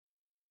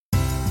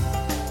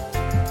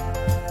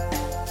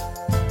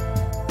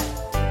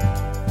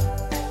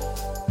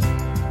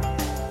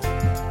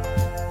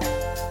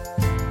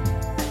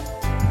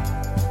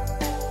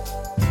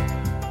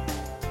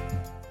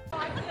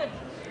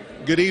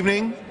Good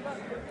evening.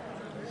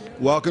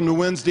 Welcome to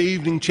Wednesday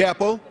evening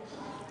chapel.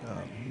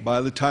 By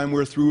the time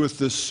we're through with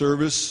this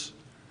service,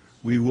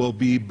 we will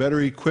be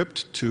better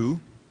equipped to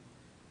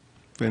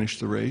finish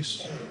the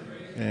race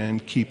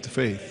and keep the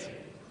faith.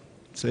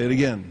 Say it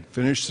again.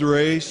 Finish the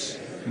race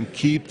and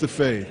keep the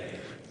faith.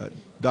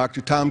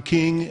 Dr. Tom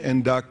King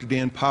and Dr.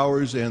 Dan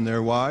Powers and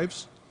their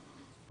wives,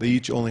 they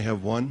each only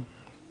have one.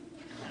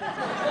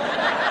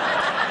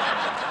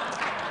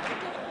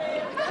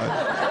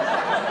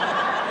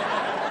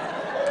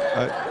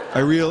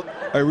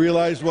 I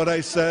realize what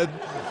I said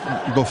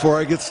before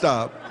I get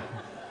stopped.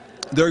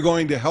 They're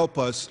going to help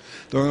us.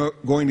 They're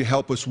going to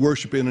help us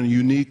worship in a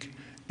unique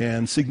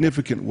and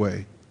significant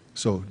way.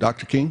 So,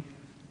 Dr. King.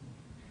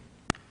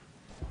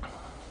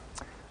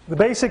 The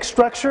basic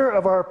structure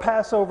of our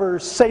Passover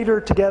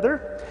Seder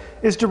together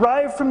is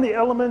derived from the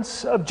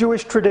elements of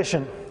Jewish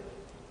tradition.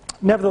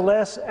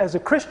 Nevertheless, as a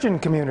Christian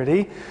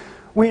community,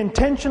 we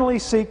intentionally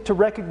seek to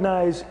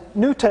recognize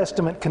New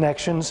Testament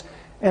connections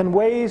and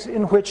ways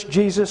in which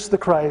Jesus the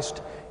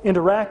Christ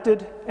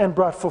interacted and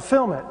brought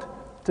fulfillment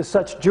to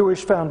such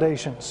Jewish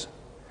foundations.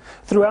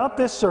 Throughout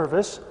this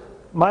service,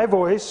 my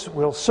voice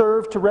will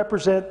serve to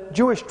represent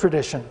Jewish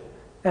tradition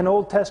and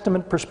Old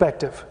Testament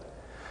perspective.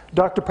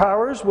 Dr.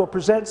 Powers will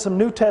present some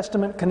New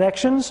Testament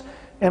connections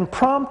and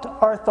prompt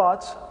our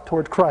thoughts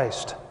toward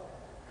Christ.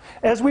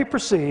 As we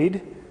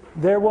proceed,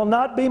 there will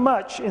not be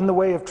much in the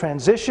way of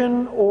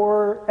transition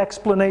or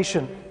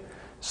explanation,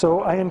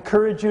 so I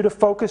encourage you to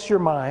focus your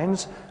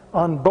minds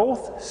on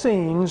both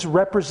scenes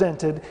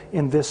represented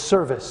in this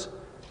service,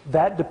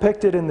 that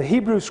depicted in the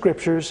Hebrew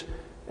Scriptures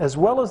as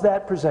well as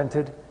that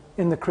presented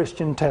in the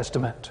Christian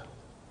Testament.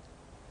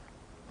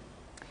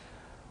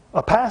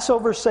 A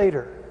Passover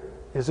Seder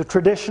is a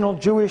traditional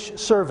Jewish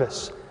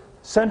service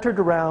centered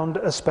around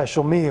a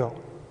special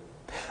meal.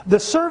 The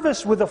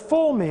service with a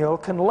full meal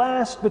can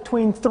last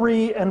between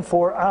 3 and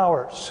 4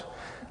 hours.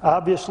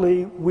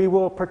 Obviously, we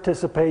will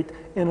participate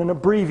in an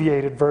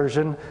abbreviated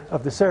version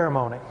of the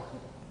ceremony.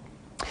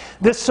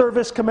 This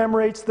service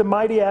commemorates the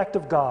mighty act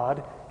of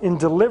God in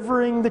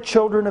delivering the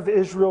children of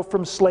Israel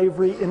from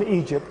slavery in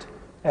Egypt,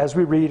 as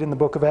we read in the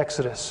book of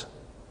Exodus.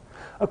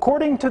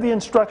 According to the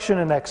instruction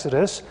in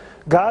Exodus,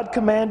 God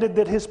commanded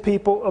that His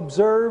people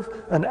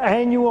observe an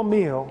annual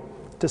meal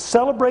to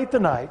celebrate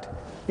the night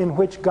in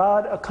which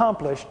God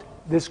accomplished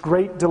this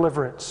great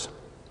deliverance.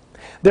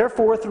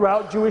 Therefore,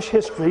 throughout Jewish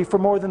history, for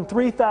more than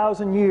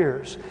 3,000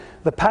 years,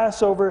 the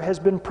Passover has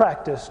been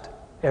practiced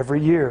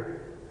every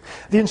year.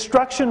 The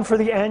instruction for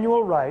the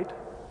annual rite,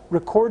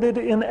 recorded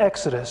in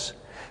Exodus,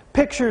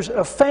 pictures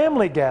a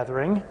family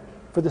gathering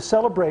for the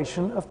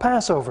celebration of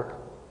Passover.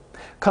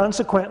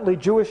 Consequently,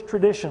 Jewish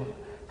tradition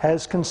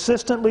has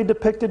consistently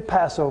depicted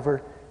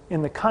Passover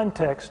in the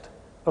context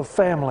of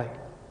family.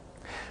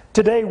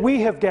 Today,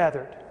 we have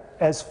gathered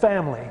as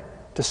family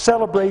to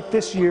celebrate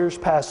this year's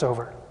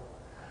Passover.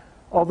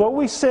 Although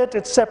we sit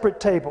at separate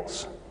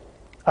tables,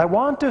 I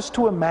want us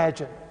to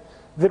imagine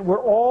that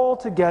we're all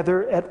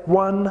together at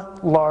one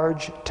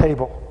large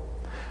table.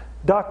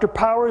 Dr.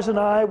 Powers and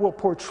I will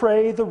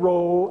portray the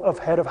role of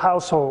head of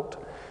household.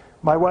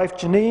 My wife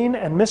Janine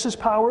and Mrs.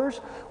 Powers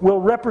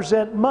will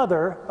represent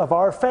mother of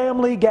our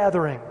family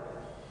gathering.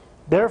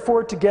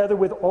 Therefore, together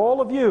with all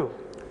of you,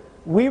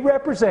 we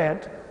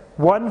represent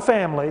one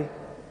family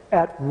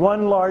at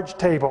one large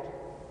table.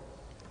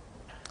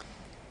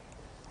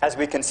 As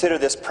we consider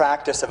this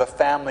practice of a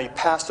family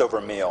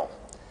Passover meal,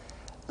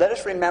 let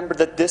us remember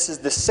that this is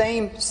the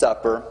same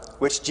supper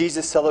which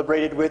Jesus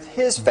celebrated with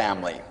His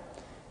family,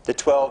 the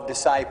 12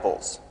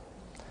 disciples.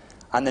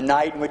 On the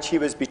night in which He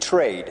was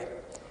betrayed,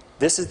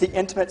 this is the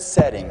intimate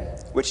setting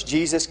which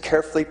Jesus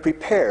carefully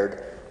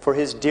prepared for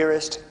His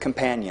dearest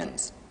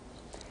companions.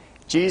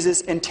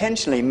 Jesus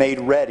intentionally made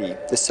ready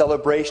the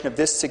celebration of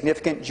this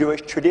significant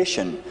Jewish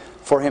tradition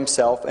for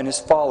Himself and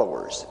His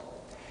followers.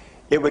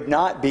 It would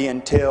not be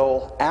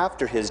until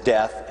after His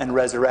death and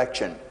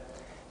resurrection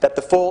that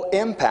the full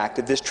impact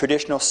of this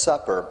traditional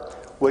supper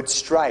would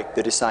strike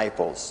the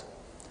disciples.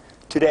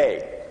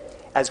 Today,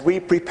 as we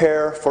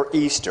prepare for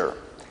Easter,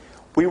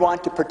 we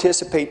want to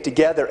participate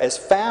together as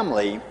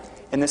family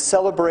in the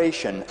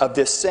celebration of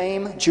this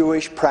same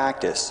Jewish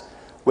practice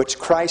which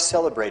Christ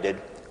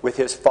celebrated with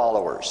His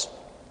followers.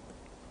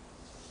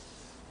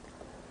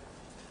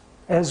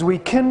 As we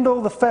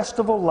kindle the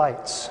festival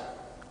lights,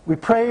 we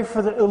pray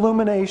for the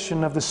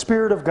illumination of the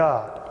Spirit of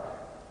God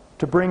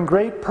to bring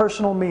great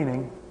personal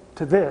meaning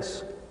to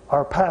this,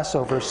 our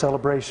Passover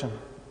celebration.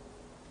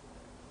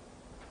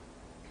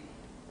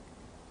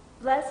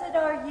 Blessed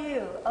are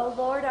you, O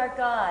Lord our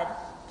God,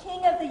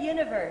 King of the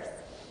universe,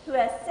 who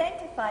has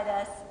sanctified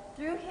us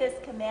through His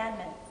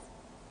commandments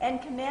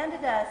and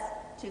commanded us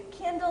to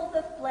kindle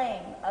the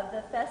flame of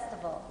the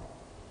festival.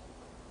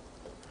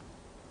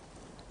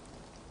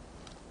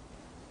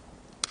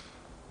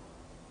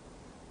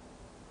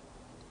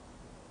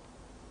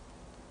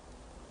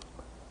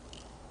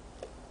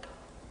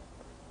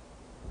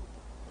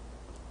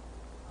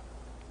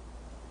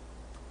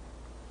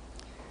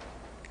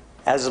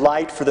 as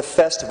light for the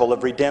festival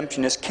of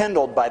redemption is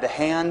kindled by the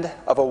hand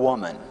of a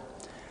woman,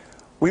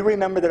 we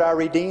remember that our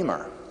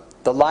Redeemer,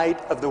 the light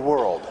of the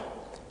world,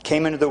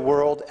 came into the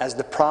world as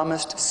the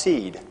promised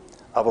seed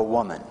of a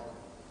woman.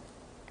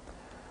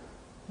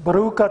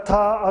 Baruch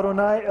atah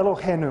Adonai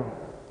Eloheinu,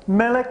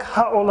 melech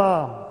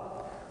haolam,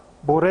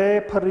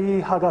 borei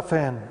pari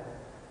hagafen.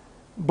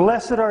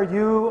 Blessed are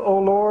you, O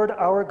Lord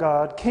our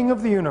God, King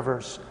of the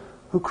universe,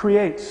 who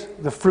creates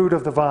the fruit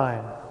of the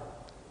vine.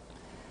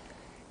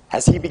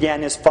 As he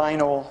began his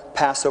final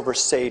Passover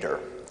Seder,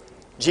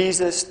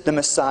 Jesus, the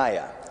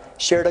Messiah,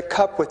 shared a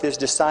cup with his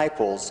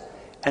disciples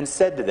and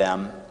said to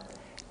them,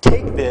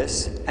 "Take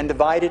this and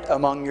divide it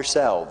among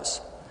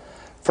yourselves.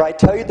 For I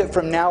tell you that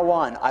from now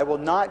on I will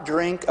not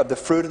drink of the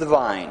fruit of the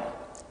vine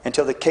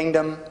until the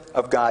kingdom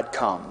of God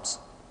comes."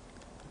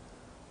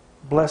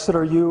 Blessed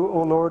are you,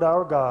 O Lord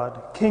our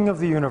God, King of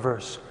the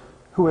universe,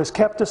 who has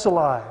kept us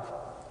alive,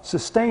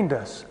 sustained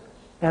us,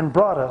 and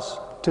brought us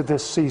to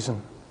this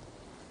season.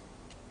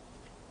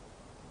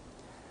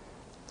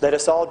 Let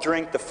us all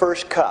drink the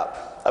first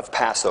cup of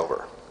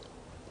Passover.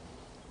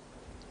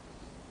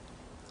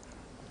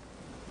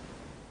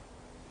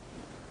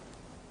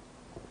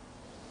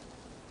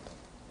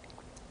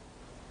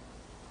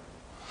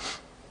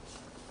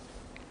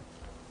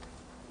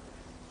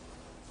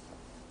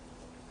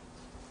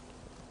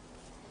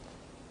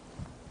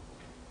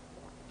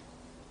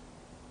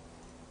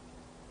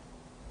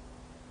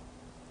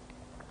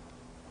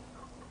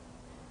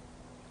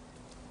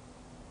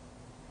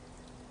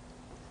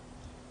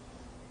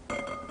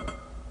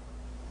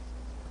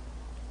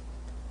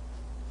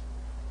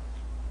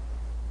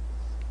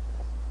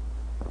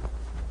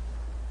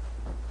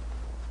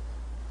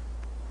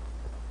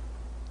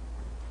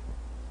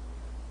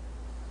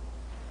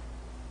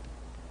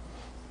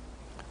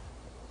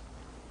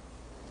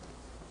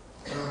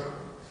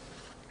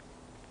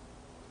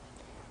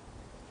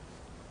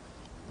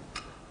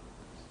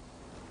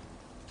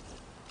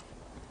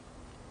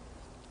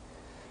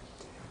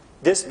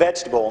 This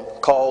vegetable,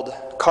 called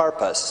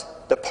karpas,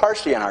 the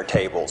parsley on our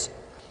tables,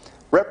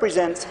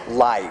 represents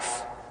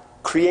life,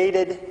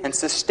 created and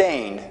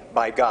sustained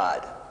by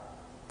God.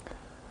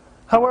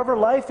 However,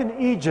 life in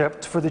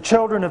Egypt for the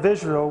children of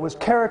Israel was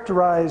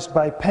characterized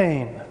by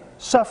pain,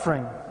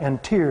 suffering,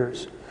 and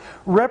tears,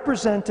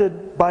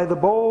 represented by the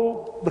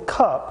bowl, the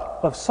cup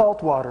of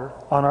salt water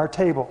on our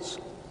tables.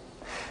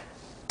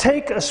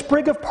 Take a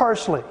sprig of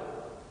parsley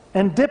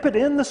and dip it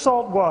in the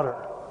salt water,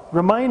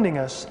 reminding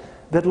us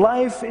that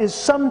life is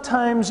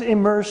sometimes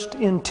immersed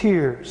in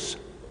tears.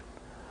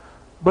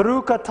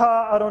 Baruch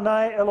atah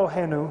Adonai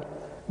Eloheinu,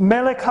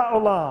 melech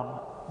haolam,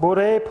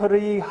 borei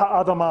pari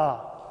ha'adamah.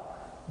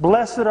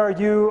 Blessed are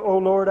you, O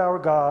Lord our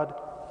God,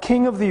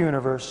 King of the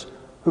universe,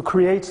 who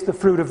creates the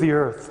fruit of the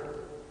earth.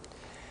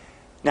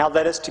 Now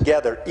let us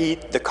together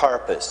eat the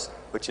karpas,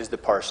 which is the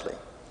parsley.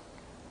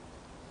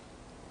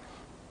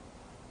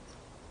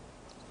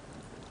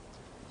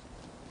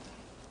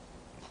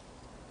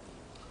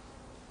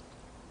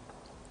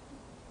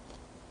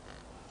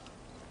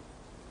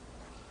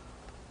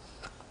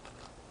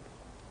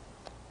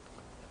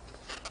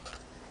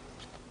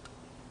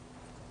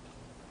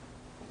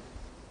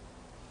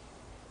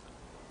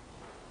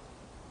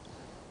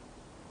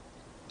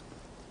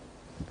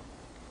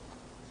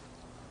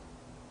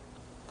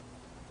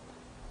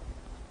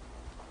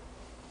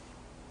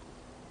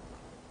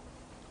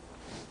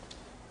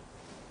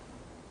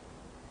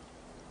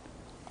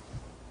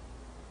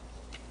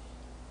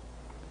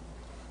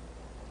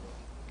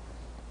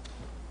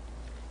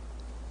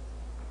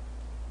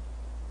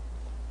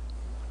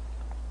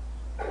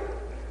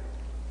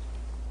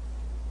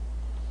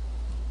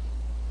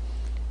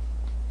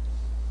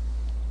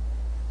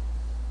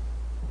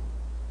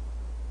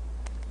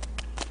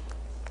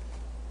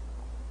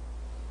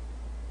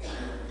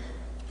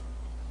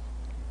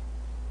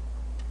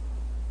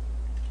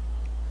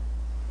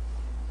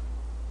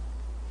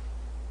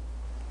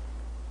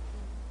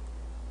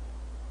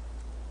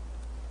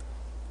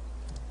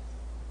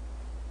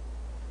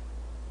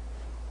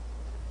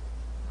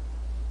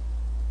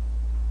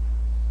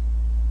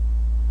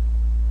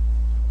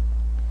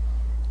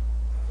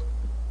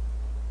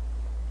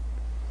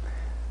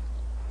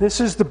 This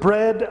is the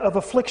bread of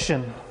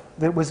affliction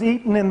that was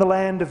eaten in the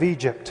land of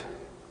Egypt.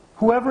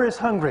 Whoever is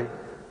hungry,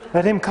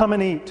 let him come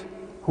and eat.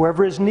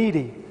 Whoever is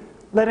needy,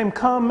 let him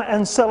come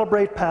and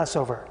celebrate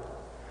Passover.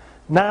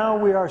 Now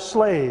we are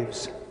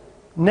slaves.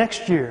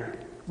 Next year,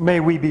 may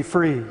we be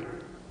free.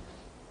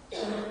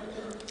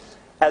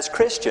 As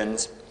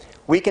Christians,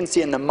 we can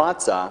see in the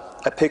matzah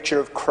a picture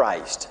of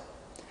Christ.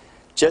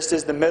 Just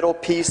as the middle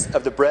piece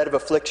of the bread of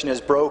affliction is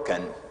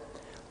broken,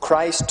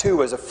 Christ too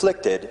was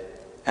afflicted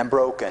and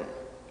broken.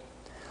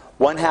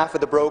 One half of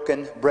the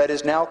broken bread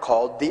is now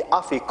called the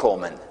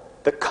afikomen,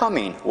 the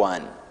coming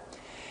one.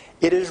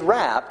 It is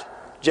wrapped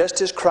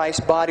just as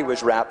Christ's body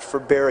was wrapped for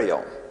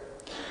burial.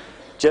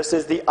 Just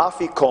as the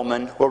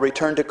afikomen will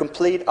return to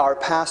complete our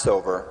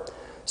Passover,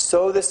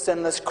 so the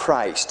sinless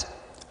Christ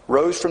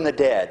rose from the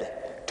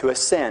dead to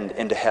ascend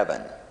into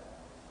heaven.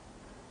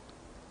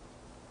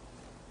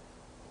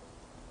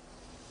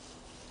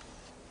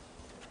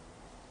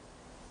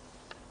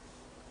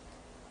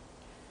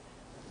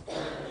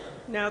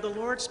 Now the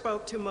Lord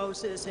spoke to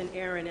Moses and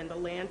Aaron in the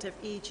land of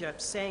Egypt,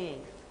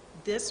 saying,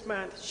 "This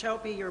month shall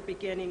be your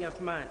beginning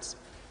of months.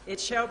 It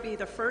shall be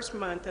the first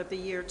month of the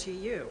year to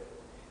you.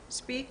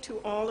 Speak to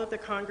all of the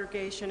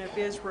congregation of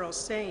Israel,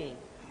 saying,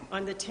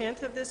 on the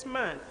 10th of this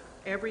month,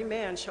 every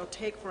man shall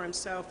take for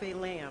himself a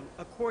lamb,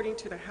 according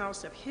to the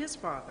house of his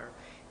father,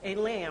 a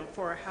lamb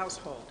for a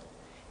household.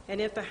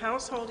 And if the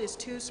household is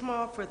too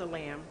small for the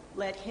lamb,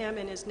 let him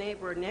and his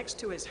neighbor next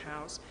to his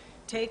house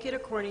take it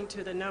according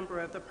to the number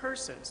of the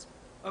persons.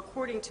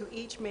 According to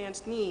each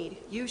man's need,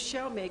 you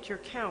shall make your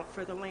count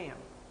for the lamb.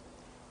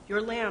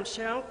 Your lamb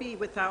shall be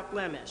without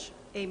blemish,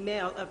 a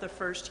male of the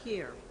first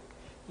year.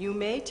 You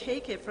may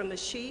take it from the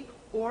sheep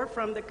or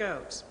from the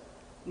goats.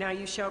 Now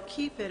you shall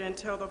keep it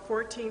until the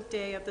 14th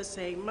day of the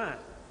same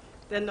month.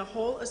 Then the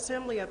whole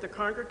assembly of the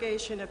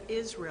congregation of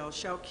Israel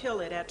shall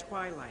kill it at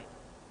twilight.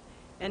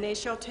 And they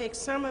shall take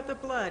some of the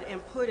blood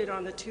and put it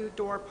on the 2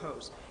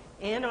 doorposts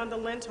and on the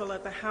lintel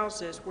of the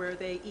houses where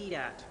they eat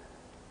at.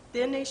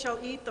 Then they shall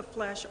eat the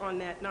flesh on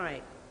that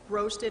night,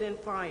 roasted in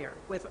fire,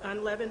 with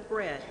unleavened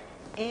bread,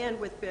 and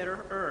with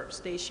bitter herbs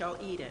they shall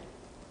eat it.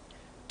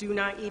 Do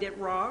not eat it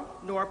raw,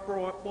 nor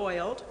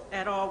boiled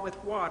at all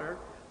with water,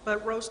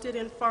 but roasted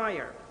in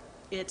fire,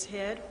 its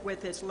head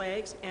with its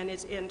legs and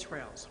its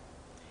entrails.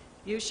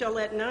 You shall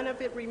let none of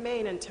it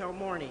remain until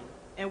morning,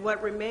 and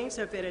what remains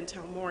of it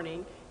until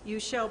morning you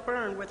shall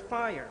burn with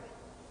fire.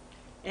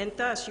 And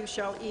thus you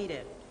shall eat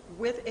it,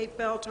 with a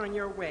belt on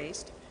your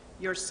waist,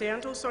 your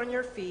sandals on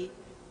your feet,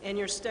 and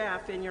your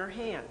staff in your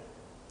hand.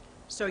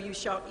 So you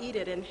shall eat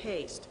it in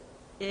haste.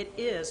 It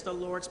is the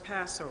Lord's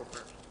Passover.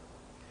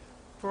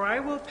 For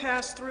I will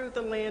pass through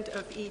the land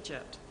of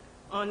Egypt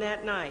on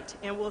that night,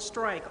 and will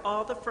strike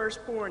all the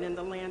firstborn in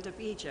the land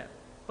of Egypt,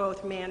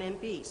 both man and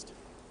beast.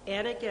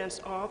 And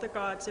against all the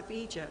gods of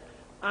Egypt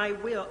I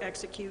will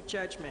execute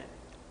judgment.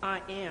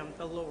 I am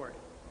the Lord.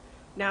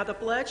 Now the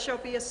blood shall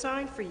be a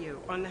sign for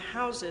you on the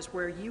houses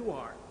where you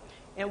are.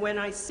 And when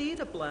I see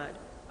the blood,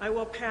 I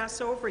will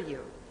pass over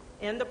you,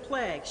 and the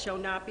plague shall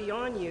not be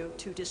on you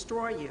to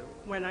destroy you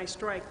when I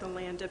strike the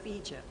land of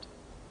Egypt.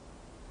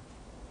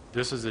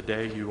 This is a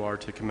day you are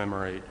to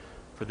commemorate.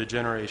 For the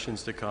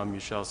generations to come you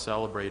shall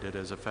celebrate it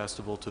as a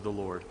festival to the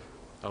Lord,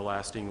 a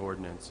lasting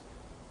ordinance.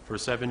 For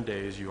 7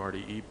 days you are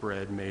to eat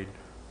bread made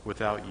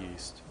without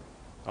yeast.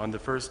 On the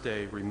first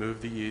day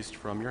remove the yeast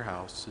from your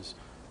houses.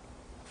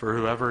 For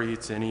whoever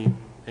eats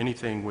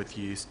anything with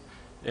yeast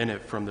in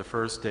it from the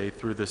first day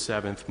through the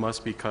 7th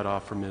must be cut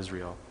off from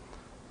Israel.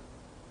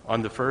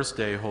 On the first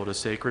day hold a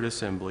sacred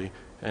assembly,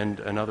 and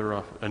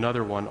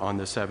another one on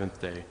the 7th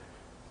day.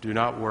 Do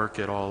not work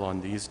at all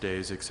on these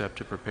days except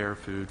to prepare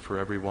food for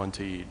everyone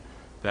to eat.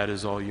 That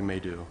is all you may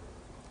do.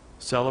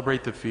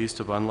 Celebrate the feast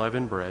of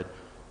unleavened bread,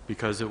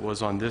 because it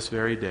was on this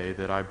very day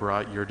that I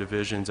brought your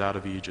divisions out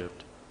of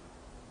Egypt.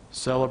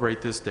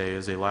 Celebrate this day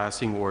as a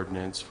lasting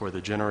ordinance for the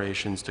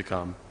generations to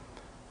come.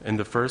 In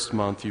the first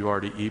month you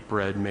are to eat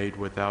bread made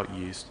without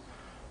yeast,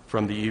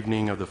 from the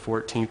evening of the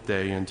 14th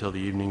day until the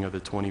evening of the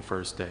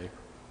 21st day.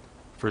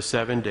 For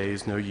 7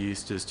 days no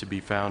yeast is to be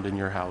found in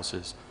your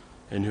houses,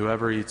 and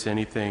whoever eats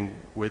anything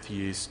with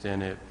yeast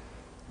in it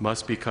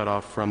must be cut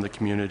off from the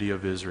community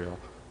of Israel,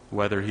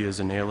 whether he is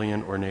an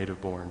alien or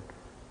native born.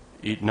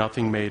 Eat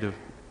nothing made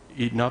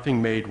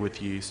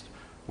with yeast.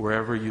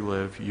 Wherever you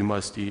live, you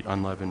must eat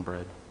unleavened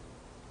bread.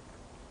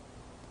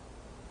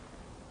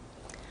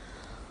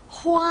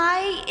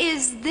 Why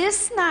is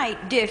this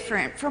night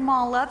different from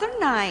all other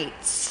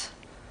nights?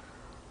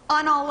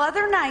 On all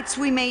other nights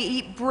we may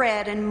eat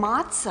bread and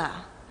matzah,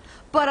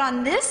 but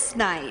on this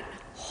night,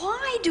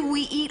 why do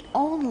we eat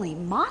only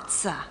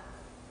matzah?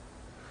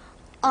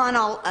 On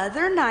all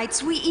other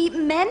nights we eat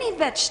many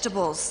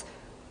vegetables,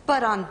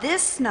 but on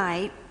this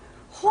night,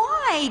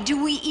 why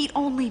do we eat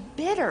only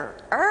bitter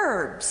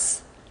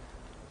herbs?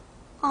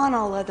 On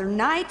all other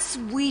nights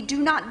we do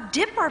not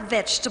dip our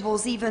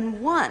vegetables even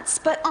once,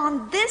 but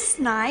on this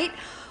night,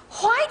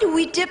 why do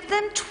we dip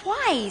them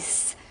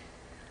twice?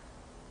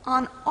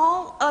 On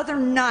all other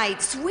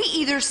nights we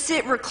either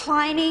sit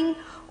reclining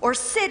or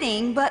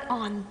sitting, but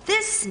on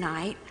this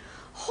night,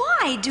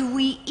 why do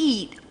we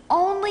eat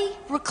only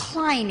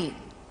reclining?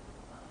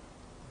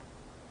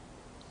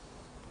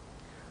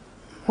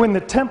 When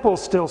the temple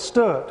still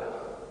stood,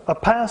 a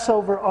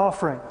Passover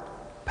offering,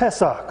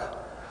 Pesach,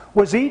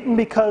 was eaten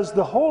because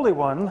the Holy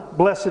One,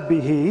 blessed be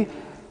He,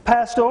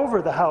 passed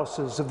over the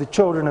houses of the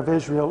children of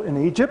Israel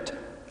in Egypt,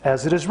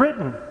 as it is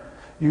written,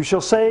 "You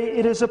shall say,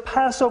 it is a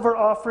Passover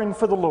offering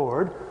for the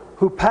Lord,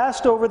 who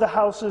passed over the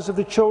houses of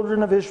the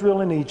children of Israel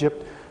in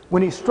Egypt,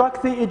 when He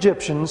struck the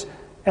Egyptians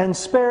and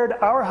spared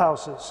our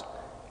houses."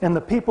 And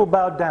the people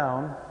bowed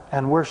down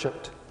and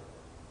worshipped.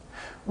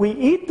 We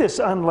eat this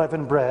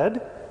unleavened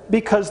bread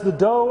because the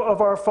dough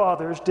of our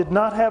fathers did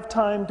not have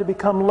time to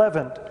become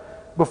leavened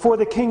before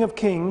the King of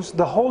Kings,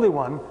 the Holy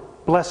One,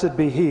 blessed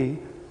be He,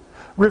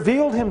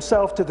 revealed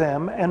Himself to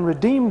them and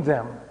redeemed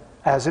them,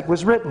 as it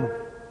was written.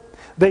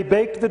 They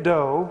baked the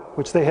dough,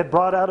 which they had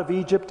brought out of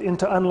Egypt,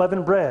 into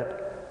unleavened bread.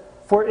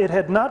 for it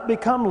had not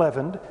become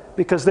leavened,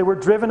 because they were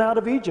driven out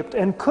of Egypt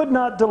and could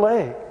not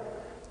delay,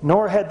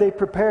 nor had they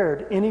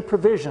prepared any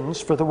provisions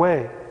for the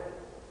way.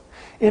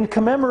 In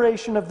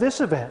commemoration of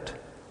this event,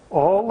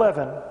 all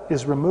leaven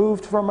is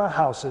removed from our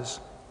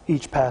houses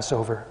each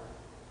Passover.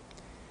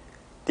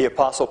 The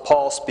Apostle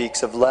Paul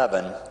speaks of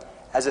leaven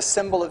as a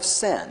symbol of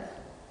sin.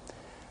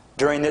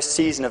 During this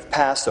season of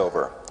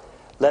Passover,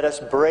 let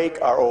us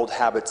break our old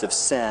habits of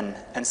sin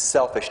and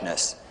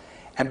selfishness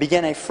and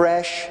begin a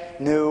fresh,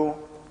 new,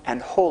 and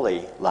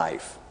holy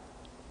life.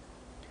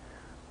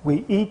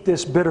 We eat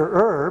this bitter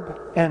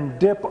herb and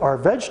dip our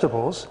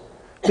vegetables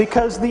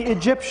because the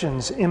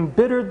Egyptians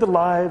embittered the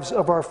lives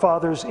of our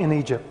fathers in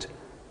Egypt.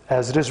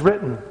 As it is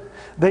written,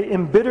 they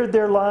embittered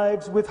their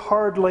lives with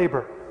hard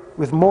labor,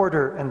 with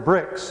mortar and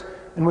bricks,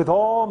 and with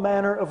all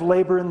manner of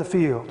labor in the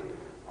field.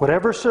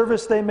 Whatever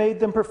service they made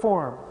them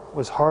perform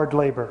was hard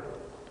labor.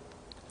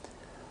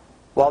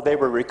 While they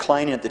were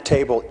reclining at the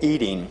table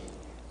eating,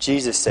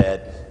 Jesus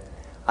said,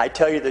 I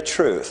tell you the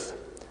truth,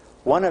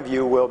 one of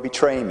you will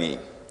betray me,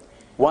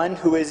 one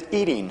who is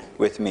eating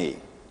with me.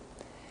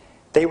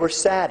 They were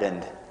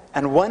saddened,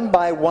 and one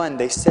by one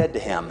they said to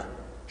him,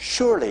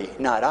 Surely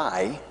not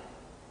I.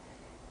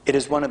 It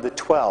is one of the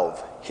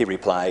 12, he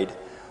replied,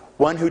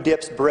 one who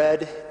dips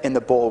bread in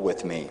the bowl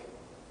with me.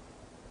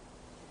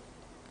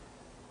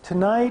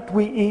 Tonight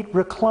we eat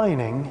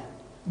reclining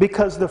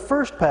because the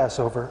first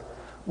Passover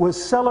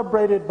was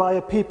celebrated by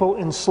a people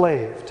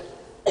enslaved,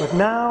 but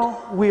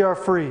now we are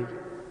free.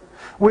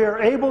 We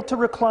are able to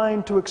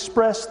recline to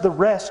express the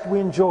rest we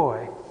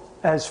enjoy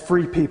as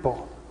free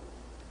people.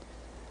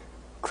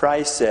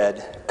 Christ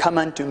said, Come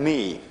unto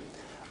me,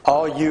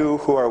 all you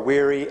who are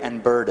weary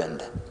and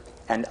burdened,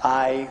 and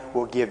I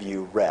will give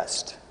you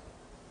rest.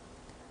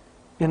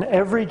 In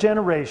every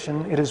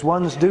generation, it is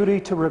one's duty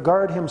to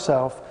regard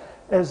himself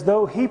as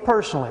though he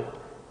personally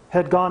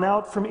had gone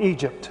out from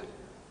Egypt,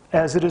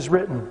 as it is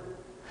written,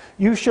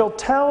 You shall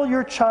tell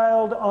your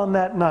child on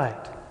that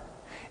night,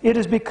 It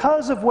is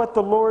because of what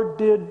the Lord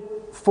did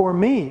for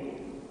me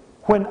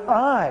when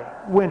I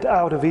went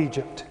out of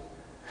Egypt.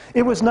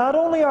 It was not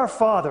only our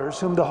fathers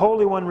whom the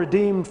Holy One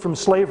redeemed from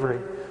slavery.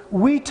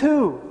 We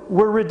too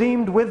were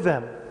redeemed with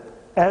them.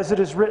 As it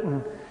is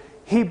written,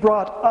 He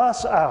brought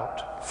us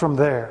out from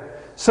there,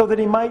 so that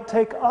He might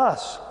take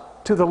us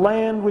to the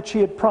land which He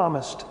had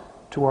promised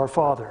to our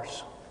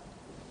fathers.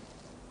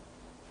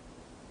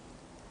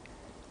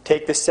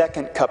 Take the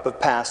second cup of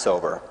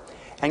Passover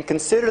and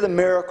consider the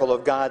miracle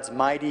of God's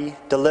mighty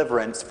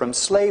deliverance from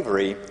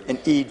slavery in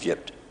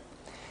Egypt.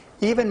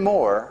 Even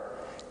more,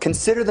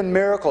 consider the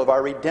miracle of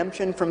our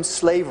redemption from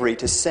slavery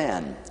to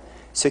sin,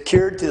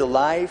 secured through the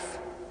life,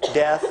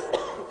 death,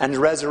 and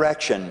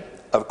resurrection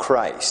of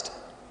Christ.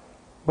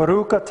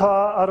 Baruch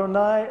atah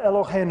Adonai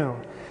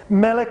Eloheinu,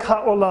 melech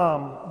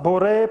haolam,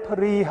 borei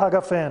peri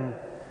hagafen.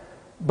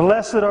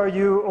 Blessed are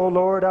you, O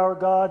Lord our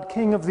God,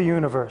 King of the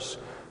universe,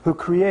 who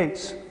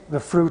creates the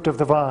fruit of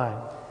the vine.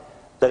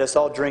 Let us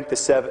all drink the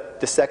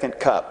second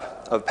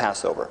cup of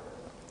Passover.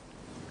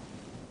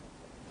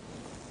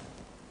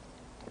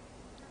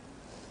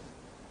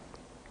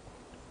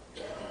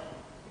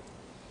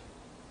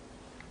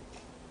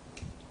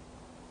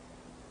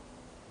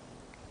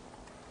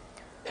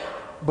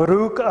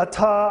 Baruch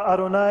atah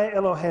Adonai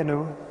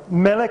Eloheinu,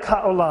 melech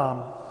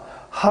haolam,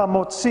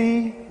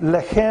 hamotzi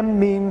lechem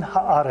min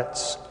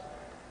haaretz.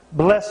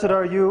 Blessed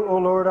are you, O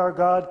Lord our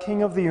God,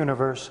 King of the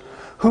universe,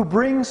 who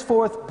brings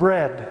forth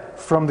bread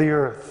from the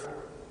earth.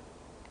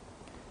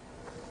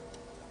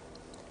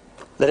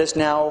 Let us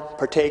now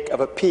partake of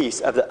a piece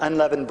of the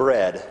unleavened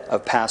bread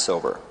of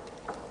Passover.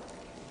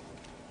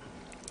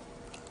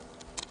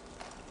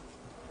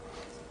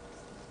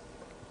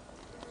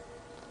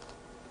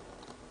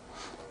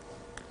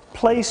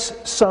 Place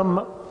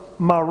some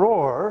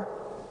maror,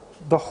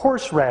 the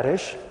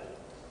horseradish,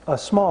 a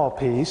small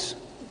piece,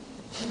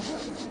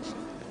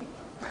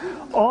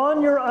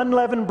 on your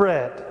unleavened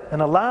bread,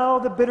 and allow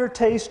the bitter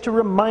taste to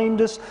remind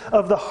us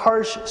of the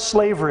harsh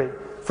slavery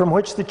from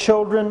which the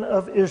children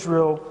of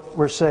Israel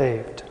were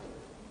saved.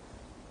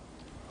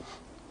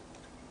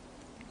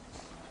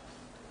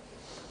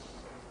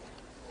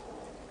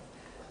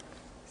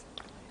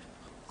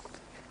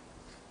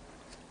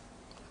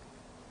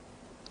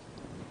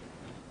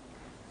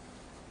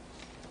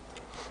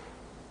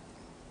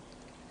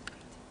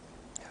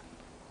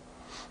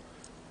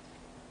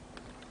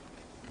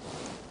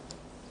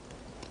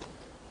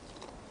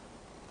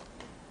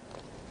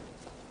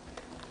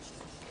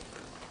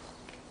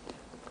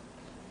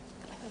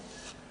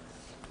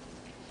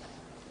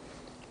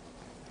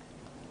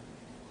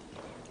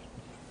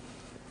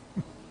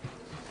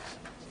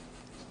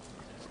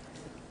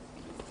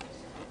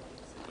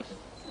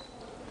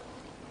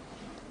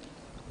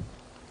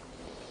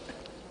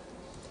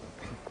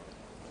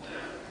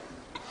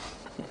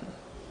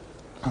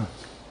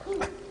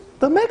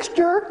 The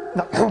mixture.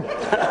 No.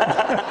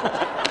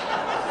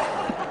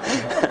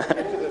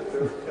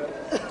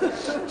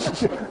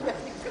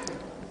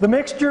 The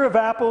mixture of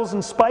apples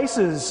and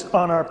spices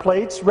on our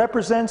plates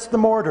represents the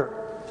mortar.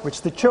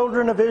 which the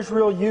children of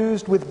Israel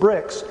used with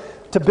bricks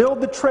to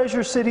build the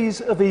treasure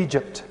cities of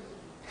Egypt.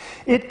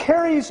 It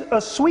carries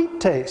a sweet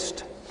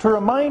taste to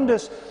remind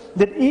us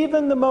that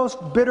even the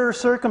most bitter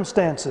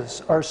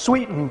circumstances are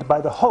sweetened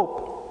by the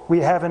hope we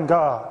have in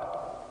God.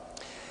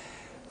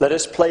 Let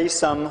us place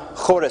some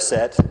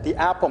choreset, the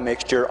apple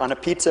mixture, on a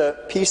piece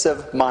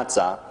of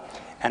matzah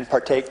and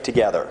partake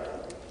together.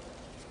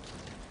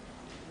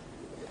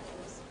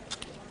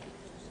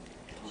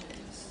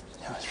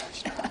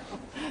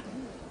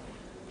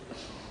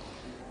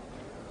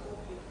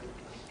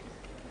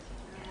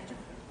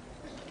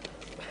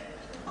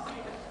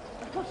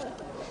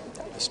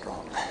 That was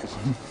strong.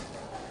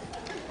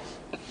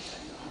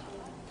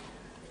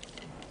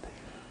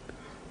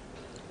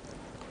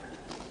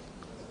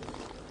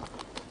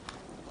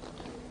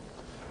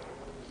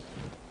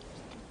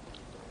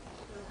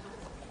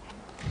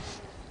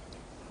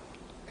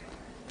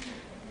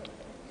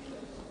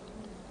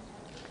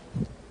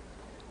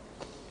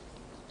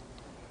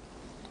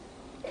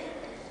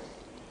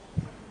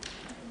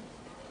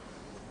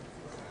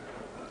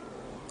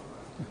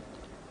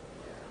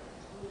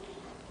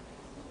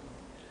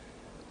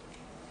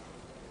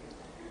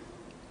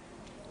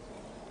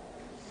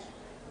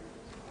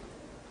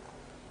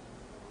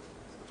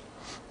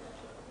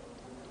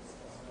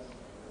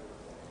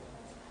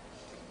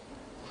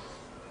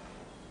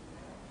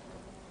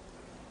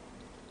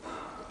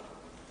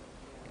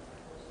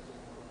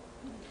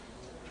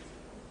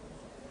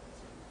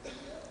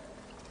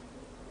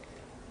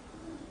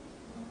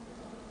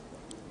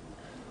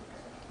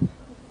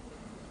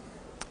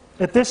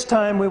 At this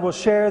time, we will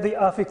share the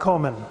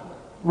afikomen,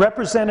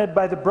 represented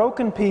by the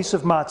broken piece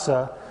of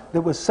matzah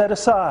that was set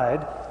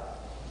aside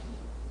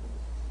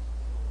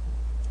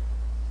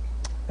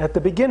at the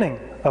beginning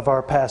of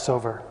our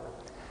Passover.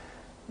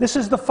 This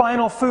is the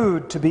final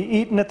food to be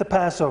eaten at the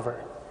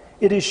Passover.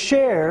 It is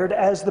shared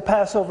as the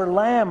Passover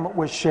lamb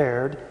was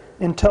shared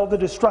until the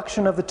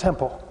destruction of the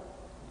temple.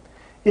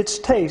 Its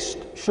taste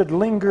should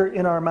linger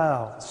in our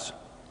mouths.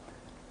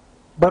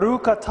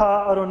 Baruch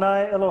atah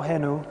Adonai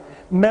Eloheinu,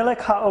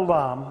 Melech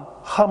ha'olam,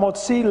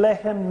 hamotzi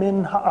lehem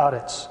min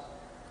ha'aretz.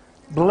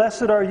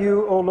 Blessed are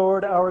you, O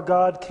Lord our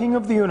God, King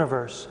of the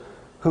universe,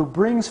 who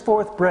brings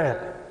forth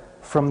bread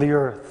from the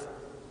earth.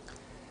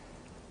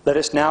 Let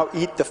us now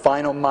eat the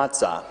final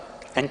matzah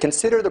and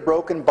consider the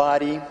broken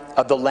body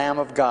of the Lamb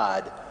of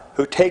God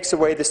who takes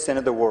away the sin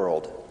of the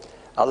world.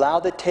 Allow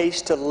the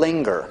taste to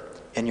linger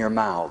in your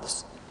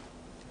mouths.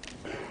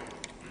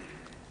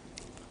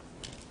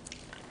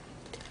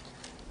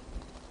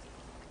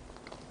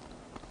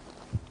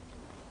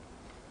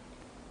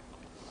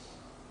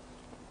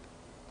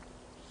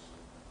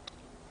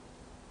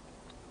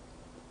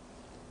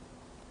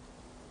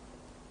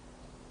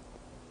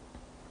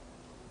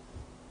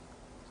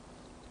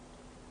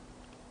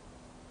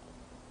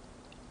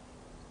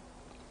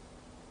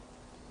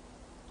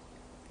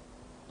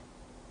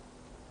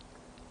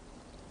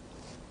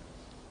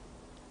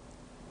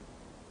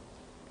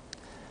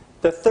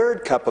 The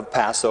third cup of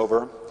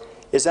Passover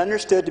is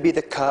understood to be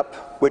the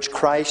cup which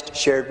Christ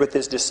shared with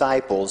his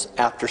disciples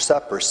after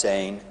supper,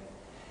 saying,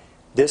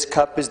 "This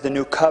cup is the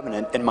new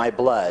covenant in my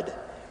blood,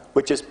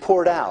 which is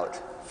poured out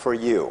for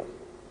you."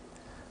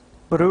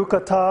 Baruch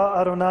atah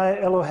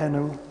Adonai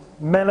Eloheinu,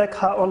 Melech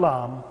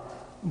ha'olam,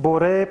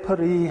 borei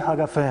peri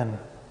hagafen.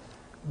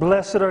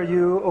 Blessed are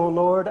you, O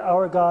Lord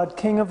our God,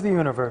 King of the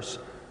universe,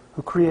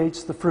 who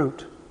creates the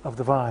fruit of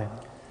the vine.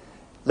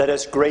 Let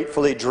us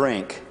gratefully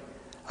drink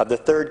of the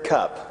third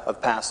cup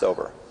of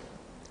Passover.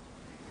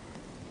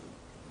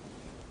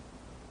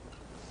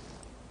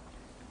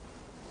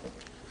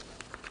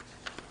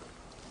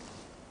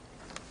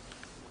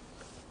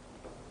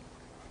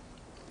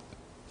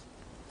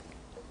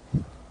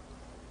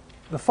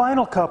 The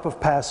final cup of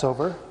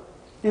Passover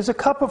is a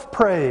cup of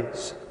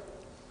praise.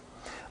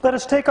 Let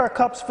us take our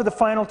cups for the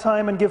final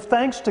time and give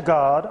thanks to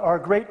God, our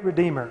great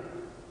Redeemer.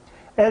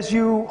 As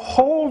you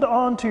hold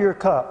on to your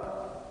cup,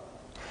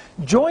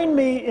 join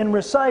me in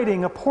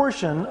reciting a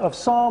portion of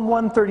Psalm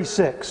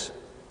 136.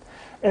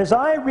 As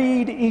I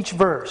read each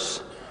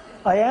verse,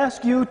 I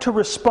ask you to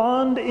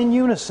respond in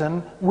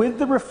unison with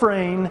the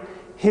refrain,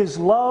 "His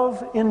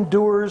love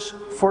endures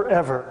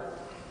forever."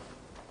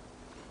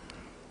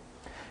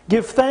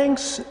 Give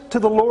thanks to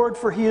the Lord,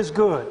 for he is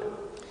good.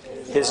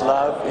 His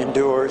love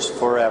endures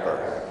forever.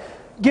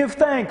 Give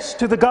thanks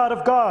to the God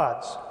of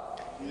gods.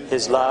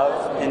 His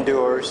love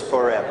endures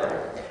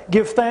forever.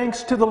 Give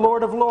thanks to the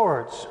Lord of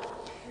lords.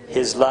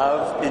 His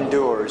love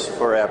endures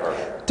forever.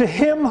 To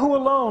him who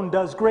alone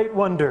does great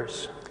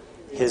wonders.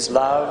 His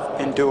love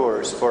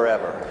endures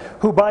forever.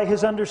 Who by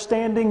his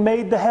understanding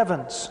made the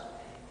heavens.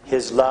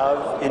 His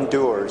love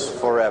endures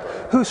forever.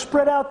 Who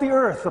spread out the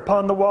earth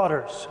upon the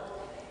waters.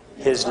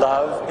 His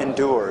love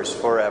endures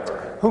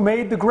forever. Who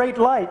made the great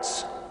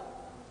lights.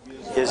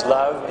 His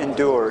love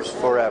endures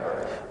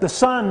forever. The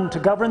sun to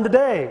govern the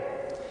day.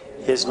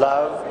 His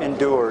love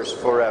endures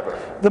forever.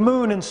 The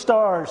moon and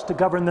stars to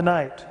govern the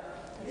night.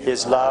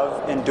 His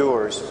love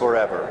endures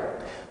forever.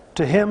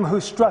 To him who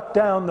struck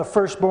down the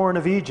firstborn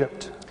of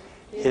Egypt.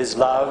 His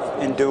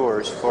love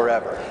endures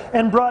forever.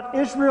 And brought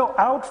Israel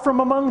out from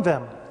among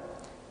them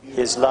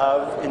His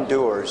love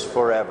endures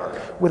forever.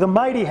 with a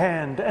mighty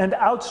hand and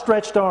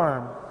outstretched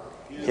arm.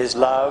 His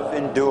love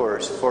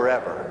endures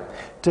forever.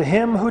 To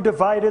him who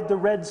divided the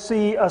Red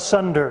Sea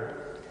asunder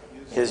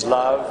His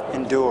love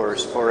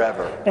endures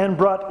forever. and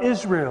brought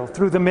Israel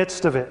through the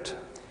midst of it,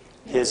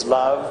 His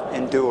love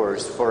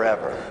endures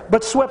forever.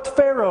 but swept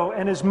Pharaoh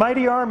and his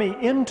mighty army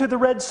into the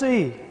Red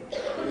Sea.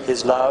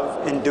 His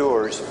love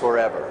endures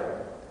forever.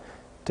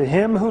 To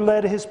him who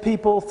led his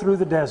people through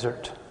the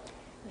desert,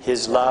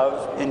 His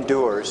love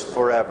endures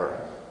forever.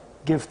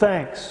 give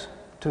thanks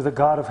to the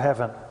God of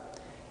heaven.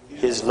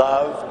 His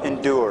love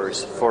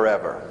endures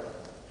forever.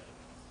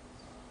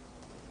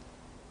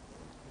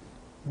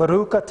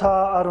 Baruch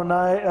atah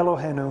Adonai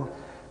Eloheinu,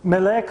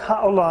 melech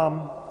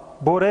ha'olam,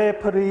 borei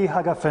peri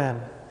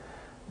hagafen.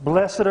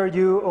 Blessed are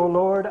you, O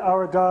Lord,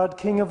 our God,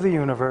 King of the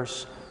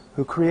universe,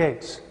 who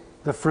creates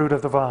the fruit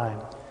of the vine.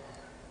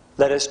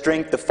 Let us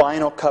drink the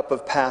final cup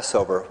of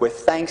Passover with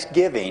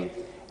thanksgiving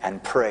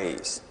and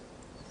praise.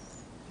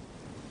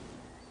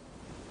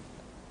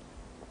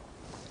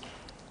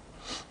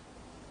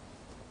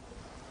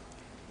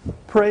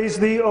 Praise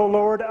thee, O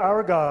Lord,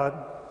 our God,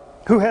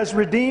 who has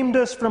redeemed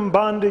us from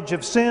bondage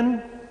of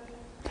sin.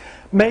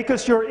 Make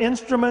us your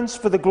instruments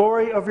for the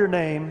glory of your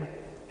name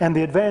and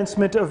the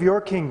advancement of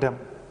your kingdom.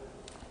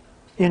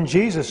 In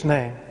Jesus'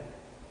 name,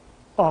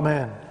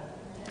 amen.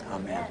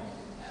 Amen.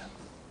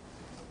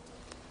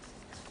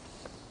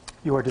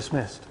 You are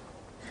dismissed.